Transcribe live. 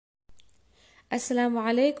Assalamu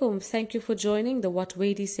alaikum. Thank you for joining the What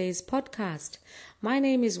Wadi Says podcast. My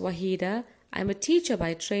name is Wahida. I'm a teacher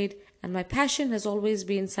by trade and my passion has always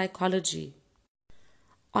been psychology.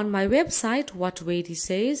 On my website, What Wadi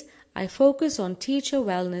Says, I focus on teacher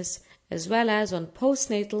wellness as well as on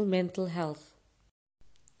postnatal mental health.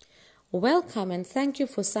 Welcome and thank you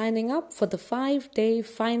for signing up for the 5-day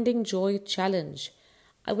Finding Joy Challenge.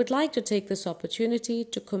 I would like to take this opportunity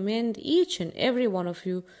to commend each and every one of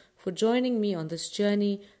you for joining me on this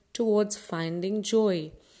journey towards finding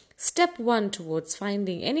joy. Step 1 towards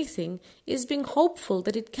finding anything is being hopeful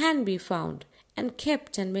that it can be found and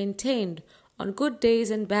kept and maintained on good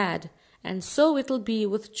days and bad, and so it'll be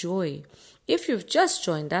with joy. If you've just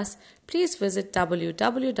joined us, please visit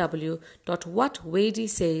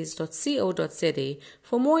www.whatwadisays.co.za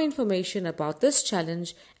for more information about this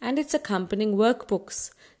challenge and its accompanying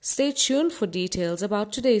workbooks. Stay tuned for details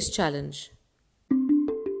about today's challenge.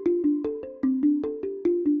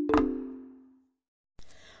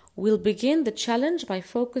 We'll begin the challenge by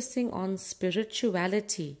focusing on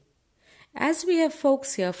spirituality. As we have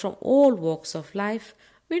folks here from all walks of life,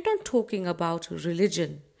 we're not talking about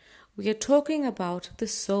religion. We are talking about the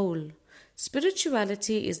soul.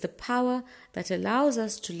 Spirituality is the power that allows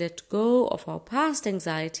us to let go of our past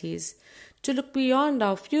anxieties, to look beyond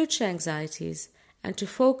our future anxieties, and to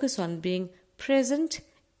focus on being present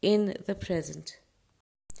in the present.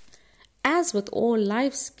 As with all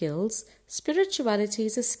life skills, spirituality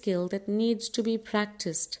is a skill that needs to be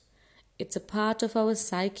practiced. It's a part of our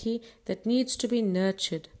psyche that needs to be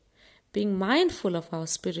nurtured. Being mindful of our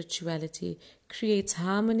spirituality creates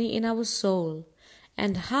harmony in our soul,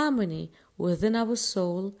 and harmony within our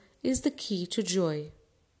soul is the key to joy.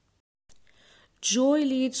 Joy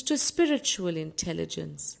leads to spiritual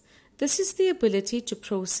intelligence. This is the ability to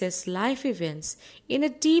process life events in a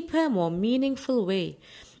deeper, more meaningful way.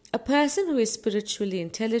 A person who is spiritually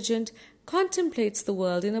intelligent contemplates the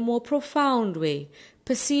world in a more profound way,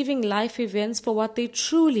 perceiving life events for what they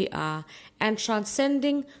truly are and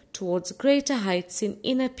transcending towards greater heights in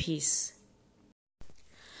inner peace.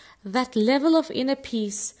 That level of inner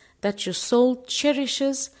peace that your soul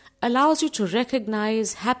cherishes allows you to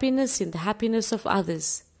recognize happiness in the happiness of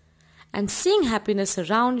others. And seeing happiness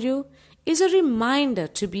around you is a reminder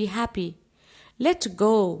to be happy. Let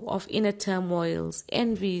go of inner turmoils,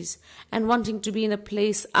 envies, and wanting to be in a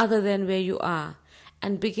place other than where you are,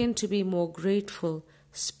 and begin to be more grateful,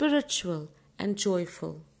 spiritual, and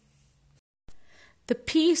joyful. The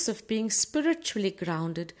peace of being spiritually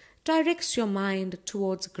grounded directs your mind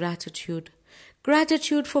towards gratitude.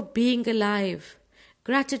 Gratitude for being alive.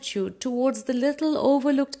 Gratitude towards the little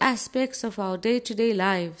overlooked aspects of our day-to-day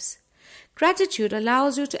lives. Gratitude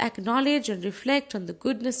allows you to acknowledge and reflect on the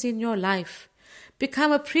goodness in your life.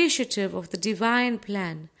 Become appreciative of the divine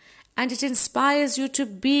plan, and it inspires you to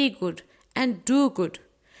be good and do good.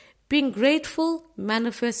 Being grateful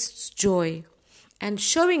manifests joy, and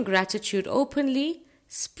showing gratitude openly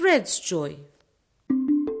spreads joy.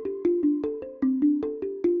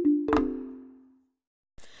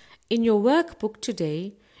 In your workbook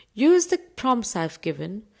today, use the prompts I've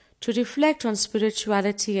given to reflect on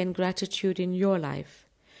spirituality and gratitude in your life.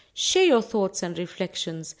 Share your thoughts and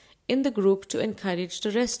reflections in the group to encourage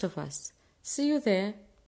the rest of us. See you there.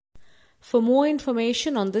 For more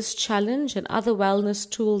information on this challenge and other wellness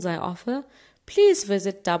tools I offer, please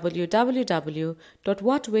visit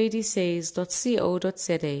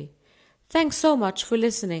www.whatwadisays.co.za. Thanks so much for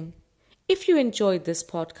listening. If you enjoyed this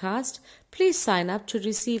podcast, please sign up to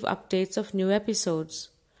receive updates of new episodes.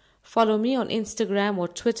 Follow me on Instagram or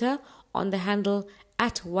Twitter on the handle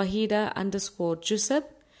 @Wahida_Jusub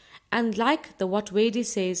and like the What Wadi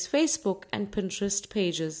Says Facebook and Pinterest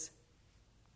pages.